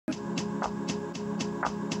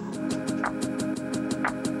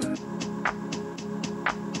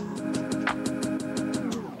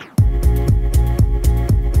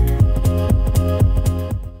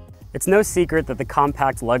It's no secret that the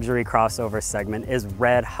compact luxury crossover segment is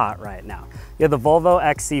red hot right now. You have the Volvo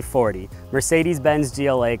XC40, Mercedes-Benz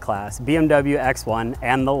GLA class, BMW X1,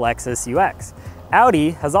 and the Lexus UX. Audi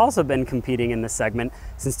has also been competing in this segment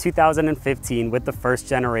since 2015 with the first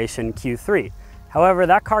generation Q3. However,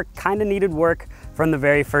 that car kind of needed work from the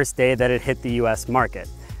very first day that it hit the US market.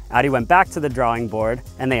 Audi went back to the drawing board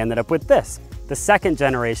and they ended up with this, the second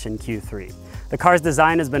generation Q3. The car's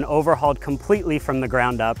design has been overhauled completely from the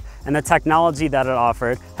ground up, and the technology that it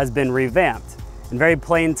offered has been revamped. In very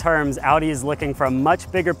plain terms, Audi is looking for a much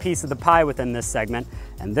bigger piece of the pie within this segment,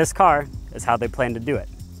 and this car is how they plan to do it.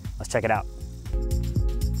 Let's check it out.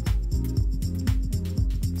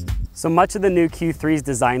 So much of the new Q3's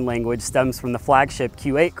design language stems from the flagship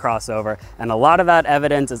Q8 crossover, and a lot of that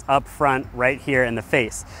evidence is up front right here in the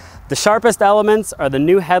face. The sharpest elements are the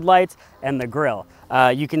new headlights and the grille.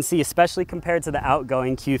 You can see, especially compared to the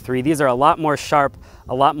outgoing Q3, these are a lot more sharp,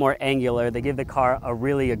 a lot more angular. They give the car a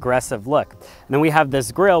really aggressive look. And then we have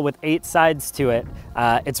this grille with 8 sides to it.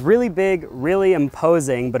 It's really big, really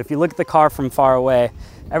imposing, but if you look at the car from far away,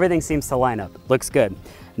 everything seems to line up. Looks good.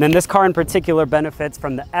 And then this car in particular benefits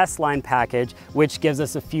from the S-Line package, which gives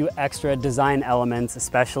us a few extra design elements,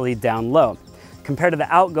 especially down low. Compared to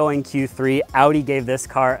the outgoing Q3, Audi gave this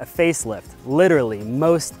car a facelift. Literally,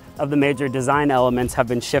 most of the major design elements have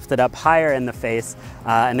been shifted up higher in the face,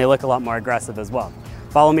 and they look a lot more aggressive as well.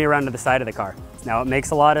 Follow me around to the side of the car. Now, it makes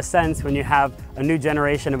a lot of sense when you have a new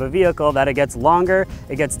generation of a vehicle that it gets longer,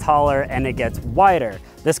 it gets taller, and it gets wider.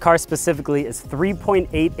 This car specifically is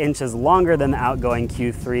 3.8 inches longer than the outgoing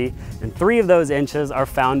Q3, and 3 of those inches are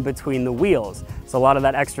found between the wheels. So a lot of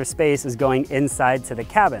that extra space is going inside to the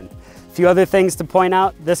cabin. A few other things to point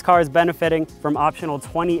out, this car is benefiting from optional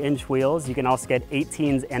 20-inch wheels. You can also get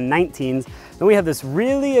 18s and 19s. Then we have this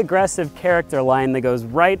really aggressive character line that goes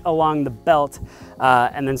right along the belt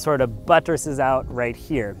and then sort of buttresses out right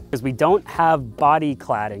here. Because we don't have body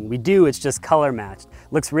cladding. We do, it's just color matched.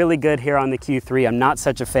 Looks really good here on the Q3. I'm not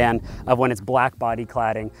such a fan of when it's black body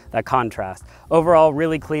cladding, that contrast. Overall,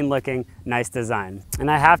 really clean looking, nice design.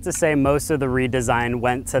 And I have to say most of the redesign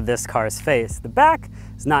went to this car's face. The back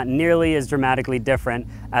is not nearly as dramatically different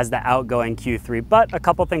as the outgoing Q3, but a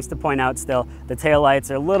couple things to point out still. The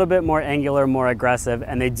taillights are a little bit more angular, more aggressive,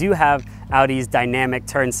 and they do have Audi's dynamic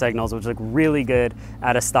turn signals, which look really good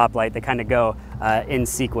at a stoplight. They kind of go in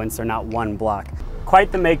sequence, or not one block.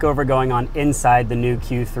 Quite the makeover going on inside the new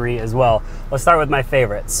Q3 as well. Let's start with my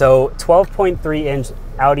favorite. So 12.3-inch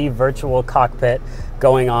Audi virtual cockpit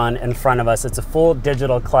going on in front of us. It's a full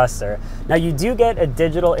digital cluster. Now you do get a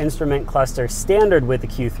digital instrument cluster standard with the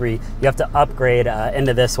Q3. You have to upgrade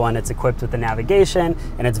into this one. It's equipped with the navigation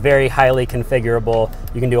and it's very highly configurable.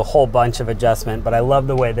 You can do a whole bunch of adjustment, but I love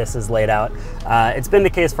the way this is laid out. It's been the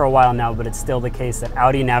case for a while now, but it's still the case that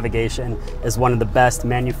Audi navigation is one of the best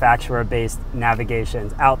manufacturer-based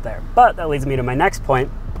navigations out there. But that leads me to my next point,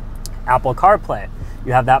 Apple CarPlay.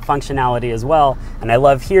 You have that functionality as well, and I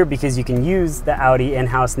love here because you can use the Audi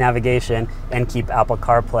in-house navigation and keep Apple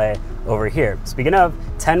CarPlay over here. Speaking of,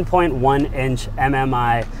 10.1-inch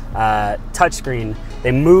MMI touchscreen.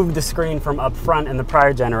 They moved the screen from up front in the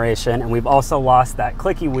prior generation, and we've also lost that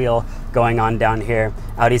clicky wheel going on down here.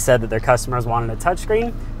 Audi said that their customers wanted a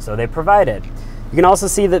touchscreen, so they provided. You can also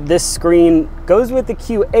see that this screen goes with the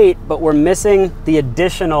Q8, but we're missing the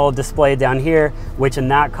additional display down here, which in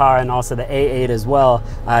that car and also the A8 as well,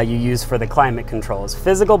 you use for the climate controls.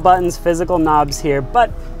 Physical buttons, physical knobs here,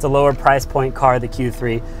 but it's a lower price point car, the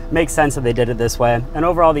Q3. Makes sense that they did it this way. And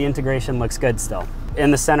overall, the integration looks good still. In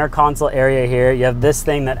the center console area here, you have this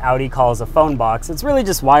thing that Audi calls a phone box. It's really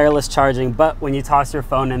just wireless charging, but when you toss your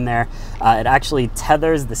phone in there, it actually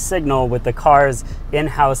tethers the signal with the car's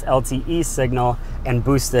in-house LTE signal and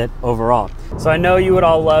boosts it overall. So I know you would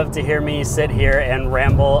all love to hear me sit here and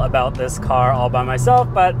ramble about this car all by myself,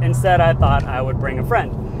 but instead I thought I would bring a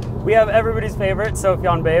friend. We have everybody's favorite,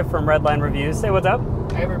 Sofyan Bey from Redline Reviews. Say what's up.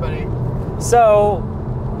 Hey everybody. So,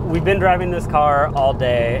 we've been driving this car all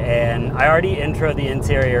day, and I already introed the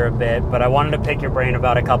interior a bit, but I wanted to pick your brain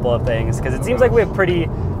about a couple of things, because it seems like we have pretty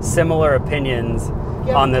similar opinions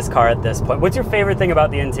on this car at this point. What's your favorite thing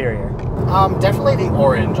about the interior? Definitely the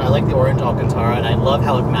orange. I like the orange Alcantara, and I love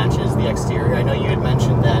how it matches the exterior. I know you had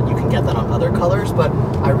mentioned that you can get that on other colors, but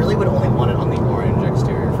I really would only want it on the orange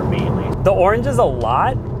exterior for me, at least. The orange is a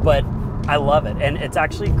lot, but I love it, and it's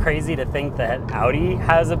actually crazy to think that Audi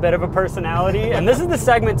has a bit of a personality, and this is the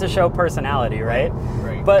segment to show personality, right?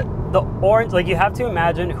 Right. But the orange, like, you have to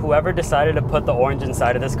imagine whoever decided to put the orange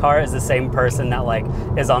inside of this car is the same person that like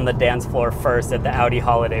is on the dance floor first at the Audi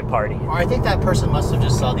holiday party. Or I think that person must have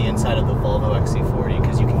just saw the inside of the Volvo XC40,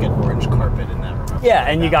 because you can get orange carpet in that, remember? Yeah,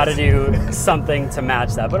 and you got to do something to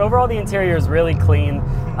match that. But overall, the interior is really clean.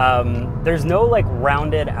 There's no like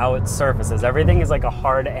rounded out surfaces. Everything is like a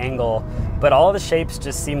hard angle, but all the shapes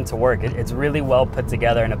just seem to work. It's really well put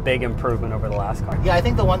together and a big improvement over the last car. Yeah, I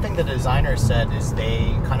think the one thing the designer said is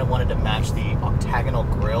they kind of wanted to match the octagonal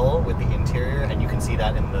grille with the interior, and you can see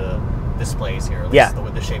that in the displays here. At least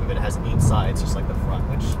with the shape of it, has 8 sides, just like the front,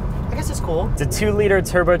 which I guess is cool. It's a 2-liter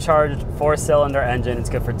turbocharged 4-cylinder engine. It's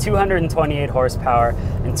good for 228 horsepower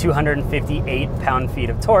and 258 pound-feet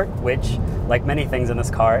of torque, which, like many things in this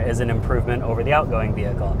car, is an improvement over the outgoing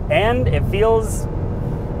vehicle. And it feels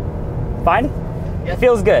fine. Yeah. It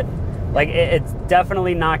feels good. Like, it's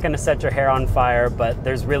definitely not going to set your hair on fire, but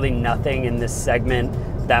there's really nothing in this segment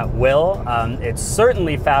that will. It's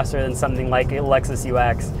certainly faster than something like a Lexus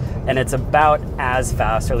UX, and it's about as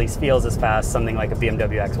fast, or at least feels as fast, something like a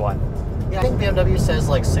BMW X1. Yeah, I think BMW says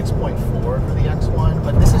like 6.4 for the X1,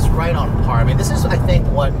 but this is right on par. I mean, this is, I think,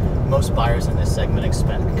 what most buyers in this segment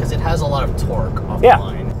expect, because it has a lot of torque off the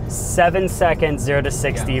line. 7 seconds, 0 to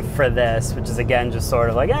 60 for this, which is, again, just sort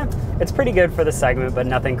of like, it's pretty good for the segment, but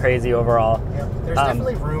nothing crazy overall. Yeah, there's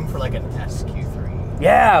definitely room for like an SQ3.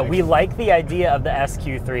 Yeah, we like the idea of the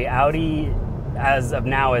SQ3. Audi, as of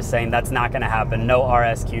now, is saying that's not going to happen. No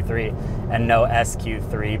RSQ3 and no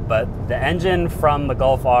SQ3, but the engine from the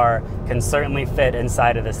Golf R can certainly fit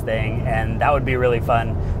inside of this thing, and that would be really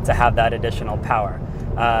fun to have that additional power.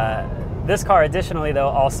 This car, additionally, though,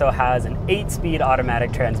 also has an 8-speed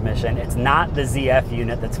automatic transmission. It's not the ZF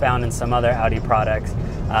unit that's found in some other Audi products.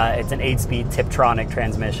 It's an 8-speed Tiptronic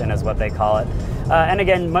transmission, is what they call it. And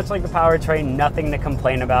again, much like the powertrain, nothing to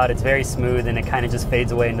complain about. It's very smooth, and it kind of just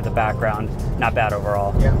fades away into the background. Not bad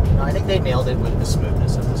overall. Yeah, no, I think they nailed it with the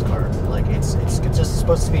smoothness of this car. Like, it's just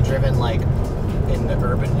supposed to be driven like in the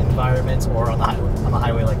urban environments or on the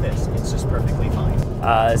highway like this. It's just perfectly fine.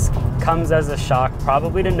 This comes as a shock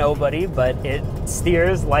probably to nobody, but it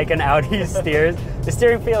steers like an Audi steers. The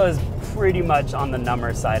steering feel is pretty much on the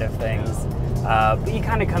number side of things, but you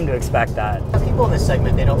kind of come to expect that. People in this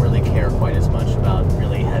segment, they don't really care quite as much about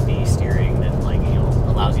really heavy steering that, like, you know,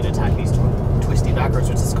 allows you to attack these twisty backwards,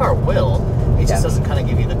 which this car will. It just doesn't kind of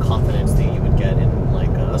give you the confidence that you would get in like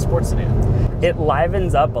a sports sedan. It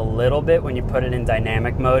livens up a little bit when you put it in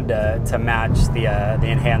dynamic mode to match the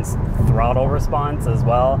enhanced throttle response as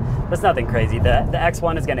well. That's nothing crazy. The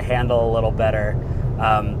X1 is going to handle a little better,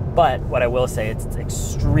 but what I will say, it's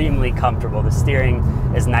extremely comfortable. The steering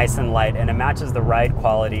is nice and light, and it matches the ride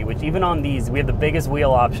quality, which even on these, we have the biggest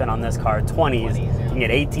wheel option on this car, 20s. You can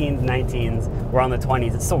get 18s, 19s. We're on the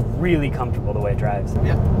 20s. It's still really comfortable the way it drives.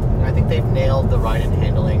 Yeah, I think they've nailed the ride and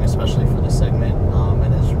handling, especially for this segment,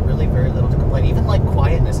 and there's really very little to complain. Even like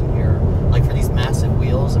quietness in here, like for these massive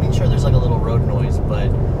wheels. I mean, sure, there's like a little road noise, but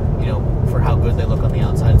you know, for how good they look on the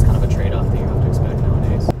outside, it's kind of a trade-off that you have to expect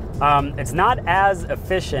nowadays. It's not as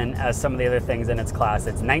efficient as some of the other things in its class.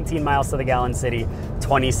 It's 19 miles to the gallon city,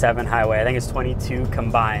 27 highway. I think it's 22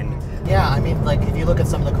 combined. Yeah, I mean, like if you look at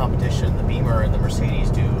some of the competition, the Beamer and the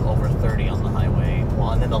Mercedes do over 30 on the highway.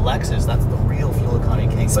 Well, and then the Lexus, that's the real fuel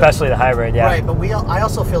economy king. Especially the hybrid, yeah. Right, but I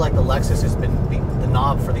also feel like the Lexus has been, the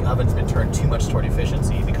knob for the oven's been turned too much toward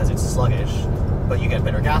efficiency because it's sluggish, but you get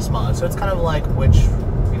better gas mileage. So it's kind of like which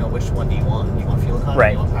one do you want? Do you want fuel economy or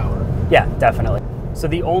do you want power? Yeah, definitely. So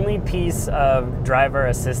the only piece of driver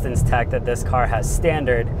assistance tech that this car has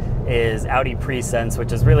standard is Audi Presense,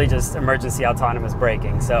 which is really just emergency autonomous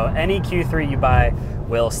braking. So any Q3 you buy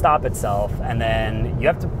will stop itself, and then you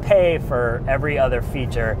have to pay for every other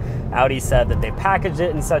feature. Audi said that they packaged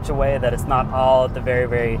it in such a way that it's not all at the very,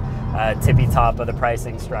 very tippy top of the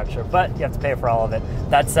pricing structure, but you have to pay for all of it.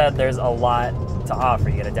 That said, there's a lot to offer.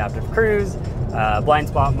 You get adaptive cruise, blind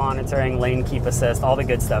spot monitoring, lane keep assist, all the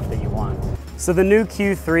good stuff that you want. So the new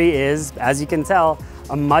Q3 is, as you can tell,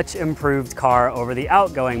 a much improved car over the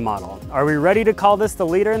outgoing model. Are we ready to call this the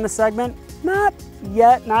leader in the segment? Not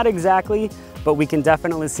yet, not exactly, but we can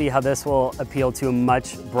definitely see how this will appeal to a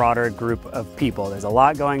much broader group of people. There's a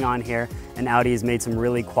lot going on here, and Audi has made some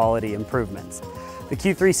really quality improvements. The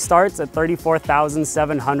Q3 starts at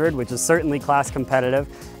 $34,700, which is certainly class competitive,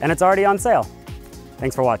 and it's already on sale.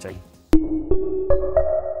 Thanks for watching.